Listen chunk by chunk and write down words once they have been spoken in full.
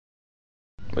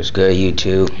What's good,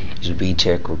 YouTube? It's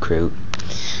VTech Recruit,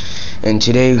 and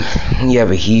today we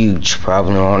have a huge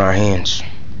problem on our hands: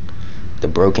 the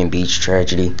Broken Beach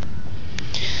tragedy.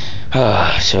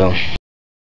 So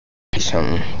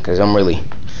something, because I'm really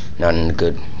not in a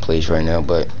good place right now.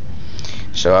 But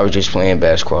so I was just playing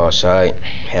basketball outside,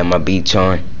 had my beats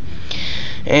on,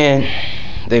 and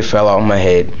they fell out of my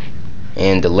head,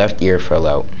 and the left ear fell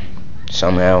out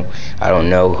somehow. I don't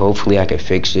know. Hopefully I can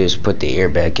fix this, put the ear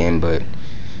back in, but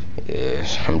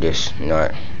I'm just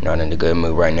not in a good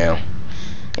mood right now.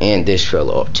 And this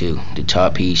fell off too, the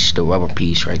top piece, the rubber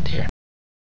piece right there.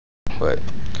 But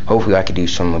hopefully I can do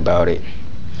something about it.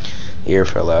 Ear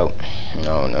fell out. I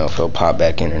don't know if it'll pop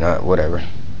back in or not, whatever.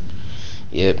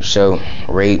 Yep, so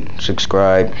rate,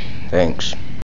 subscribe, thanks.